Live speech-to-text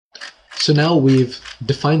So now we've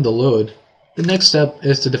defined the load. The next step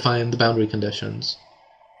is to define the boundary conditions.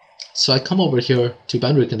 So I come over here to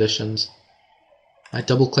boundary conditions, I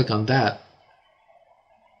double click on that,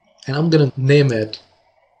 and I'm going to name it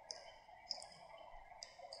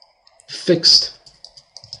fixed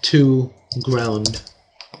to ground.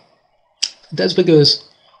 That's because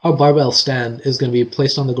our barbell stand is going to be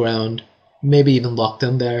placed on the ground, maybe even locked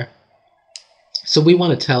in there. So we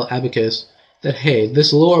want to tell Abaqus that, hey,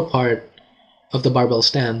 this lower part of the barbell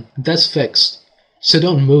stand, that's fixed. So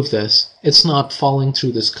don't move this. It's not falling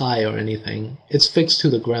through the sky or anything. It's fixed to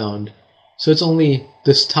the ground. So it's only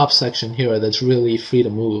this top section here that's really free to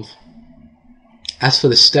move. As for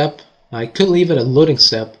the step, I could leave it a loading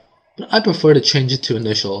step, but I prefer to change it to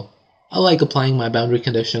initial. I like applying my boundary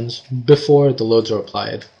conditions before the loads are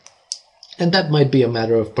applied. And that might be a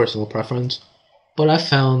matter of personal preference, but I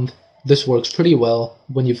found this works pretty well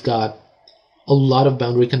when you've got a lot of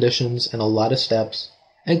boundary conditions and a lot of steps,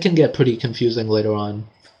 and can get pretty confusing later on.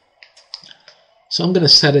 So I'm going to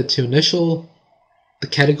set it to initial. The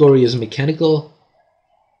category is mechanical.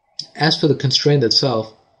 As for the constraint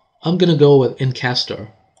itself, I'm going to go with incaster.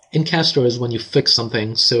 Incaster is when you fix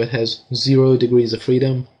something so it has 0 degrees of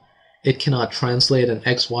freedom. It cannot translate in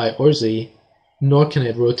X, Y, or Z, nor can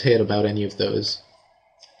it rotate about any of those.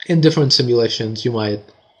 In different simulations, you might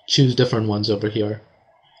choose different ones over here,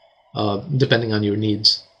 depending on your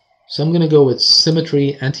needs. So I'm going to go with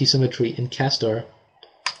symmetry, anti-symmetry, incaster,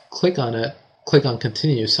 click on it, click on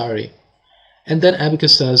continue, and then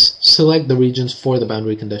Abaqus says select the regions for the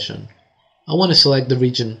boundary condition. I want to select the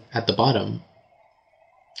region at the bottom.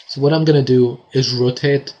 So what I'm going to do is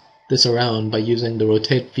rotate this around by using the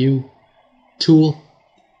rotate view tool.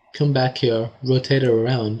 Come back here, rotate it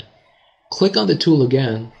around, click on the tool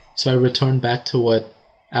again, so I return back to what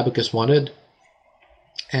Abaqus wanted,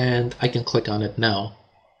 and I can click on it now.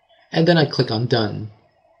 And then I click on done.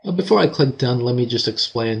 But before I click done, let me just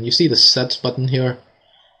explain. You see the sets button here?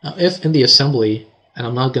 Now if in the assembly, and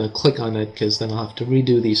I'm not going to click on it because then I'll have to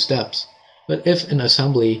redo these steps, but if in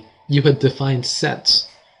assembly you had defined sets,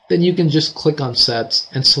 then you can just click on sets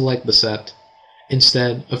and select the set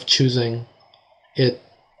instead of choosing it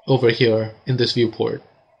over here in this viewport.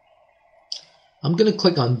 I'm going to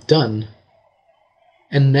click on done,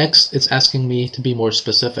 and next it's asking me to be more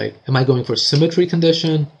specific. Am I going for symmetry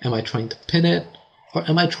condition? Am I trying to pin it? Or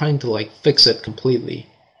am I trying to fix it completely?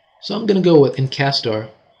 So I'm going to go with incaster,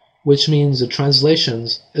 which means the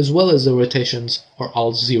translations as well as the rotations are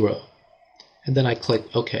all 0. And then I click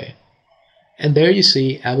OK. And there you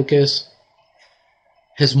see Abaqus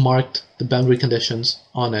has marked the boundary conditions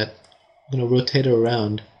on it. I'm going to rotate it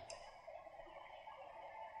around.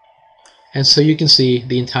 And so you can see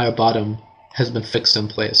the entire bottom has been fixed in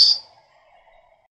place.